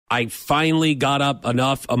I finally got up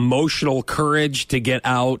enough emotional courage to get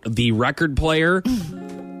out the record player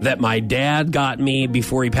that my dad got me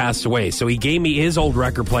before he passed away. So he gave me his old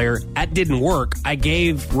record player. That didn't work. I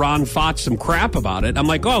gave Ron Foch some crap about it. I'm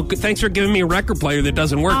like, oh, thanks for giving me a record player that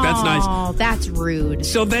doesn't work. That's nice. Oh, that's rude.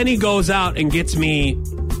 So then he goes out and gets me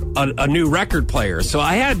a new record player. So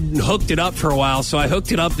I had hooked it up for a while. So I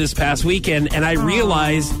hooked it up this past weekend, and I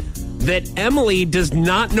realized that Emily does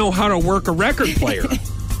not know how to work a record player.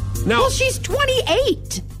 Now, Well, she's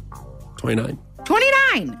 28. 29.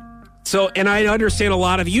 29. So, and I understand a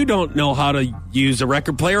lot of you don't know how to use a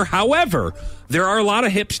record player. However, there are a lot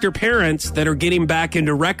of hipster parents that are getting back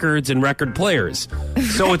into records and record players.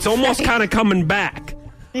 So it's almost kind of coming back.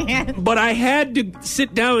 But I had to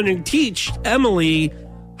sit down and teach Emily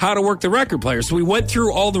how to work the record player. So we went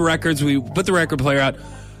through all the records. We put the record player out.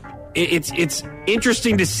 It's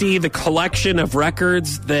interesting to see the collection of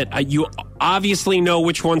records that you obviously know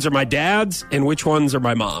which ones are my dad's and which ones are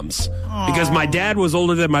my mom's. Because my dad was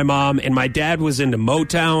older than my mom, and my dad was into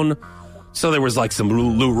Motown. So there was like some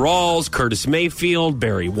Lou Rawls, Curtis Mayfield,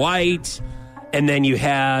 Barry White. And then you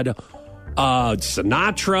had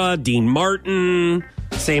Sinatra, Dean Martin,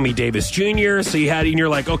 Sammy Davis Jr. So you had, and you're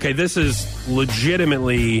like, okay, this is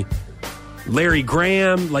legitimately Larry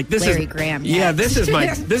Graham, like this Larry is Graham, yeah, this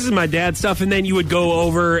is my dad's stuff. And then you would go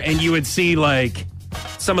over and you would see like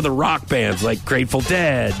some of the rock bands like Grateful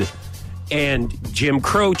Dead and Jim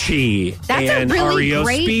Croce and a really REO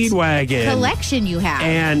great Speedwagon collection you have.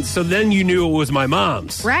 And so then you knew it was my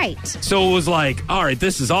mom's. Right. So it was like, all right,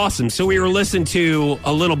 this is awesome. So we were listening to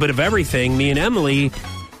a little bit of everything, me and Emily,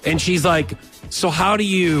 and she's like, so where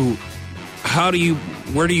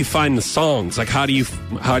do you find the songs? Like, how do you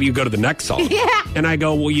go to the next song? Yeah. And I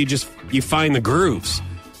go, well, you find the grooves.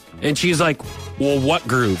 And she's like, well, what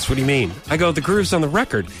grooves? What do you mean? I go, the grooves on the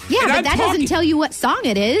record. Yeah, and but that doesn't tell you what song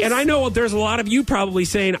it is. And I know there's a lot of you probably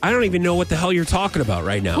saying, I don't even know what the hell you're talking about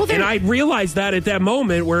right now. Well, and I realized that at that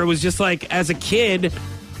moment where it was just like, as a kid,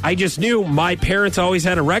 I just knew my parents always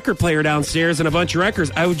had a record player downstairs and a bunch of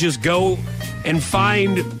records. I would just go and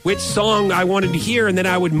find which song I wanted to hear, and then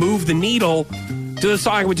I would move the needle to the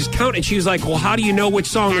song. I would just count, and she was like, well, how do you know which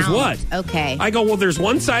song is what? Okay. I go, well, there's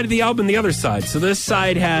one side of the album and the other side. So this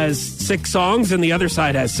side has 6 songs, and the other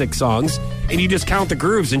side has 6 songs, and you just count the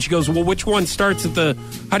grooves. And she goes, well, which one starts at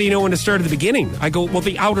how do you know when to start at the beginning? I go, well,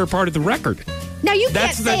 the outer part of the record. Now, you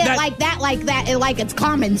can't say it like that, like it's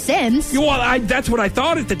common sense. Well, that's what I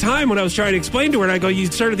thought at the time when I was trying to explain to her. And I go, you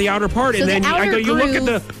start at the outer part, So and then the you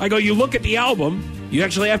look at the album. You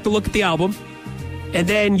actually have to look at the album, and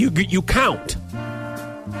then you count.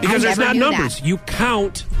 Because there's not numbers. That. You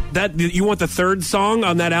count that. You want the third song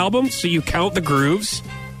on that album, so you count the grooves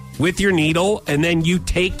with your needle, and then you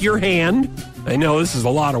take your hand. I know this is a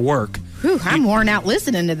lot of work. Whew, I'm worn out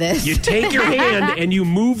listening to this. You take your hand and you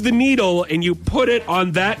move the needle and you put it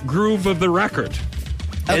on that groove of the record.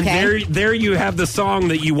 And there you have the song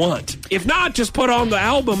that you want. If not, just put on the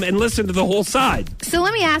album and listen to the whole side. So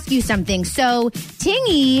let me ask you something. So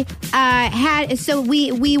Tingy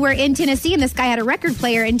we were in Tennessee and this guy had a record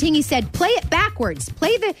player, and Tingy said, play it backwards.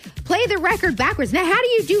 Play the record backwards. Now, how do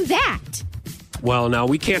you do that? Well, now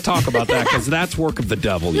we can't talk about that because that's work of the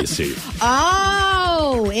devil, you see.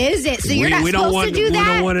 Oh, is it? So you're not supposed to do that?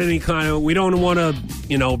 We don't want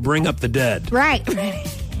to, bring up the dead. Right.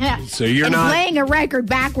 So you're and not playing a record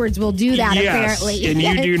backwards will do that, apparently. And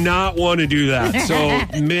you do not want to do that.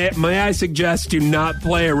 So may I suggest do not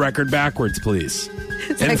play a record backwards, please.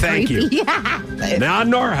 And thank you. Yeah. Not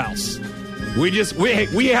in our house. We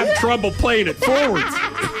have trouble playing it forwards.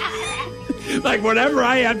 Like whenever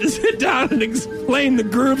I have to sit down and explain the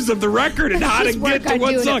grooves of the record and how to get to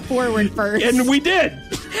one song. Forward first. And we did.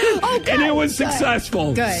 Oh, good. And it was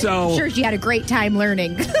successful. Good. So, sure, she had a great time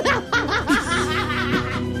learning.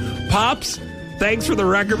 Pops, thanks for the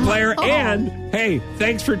record player. Oh. And, hey,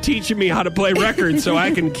 thanks for teaching me how to play records so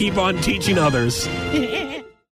I can keep on teaching others.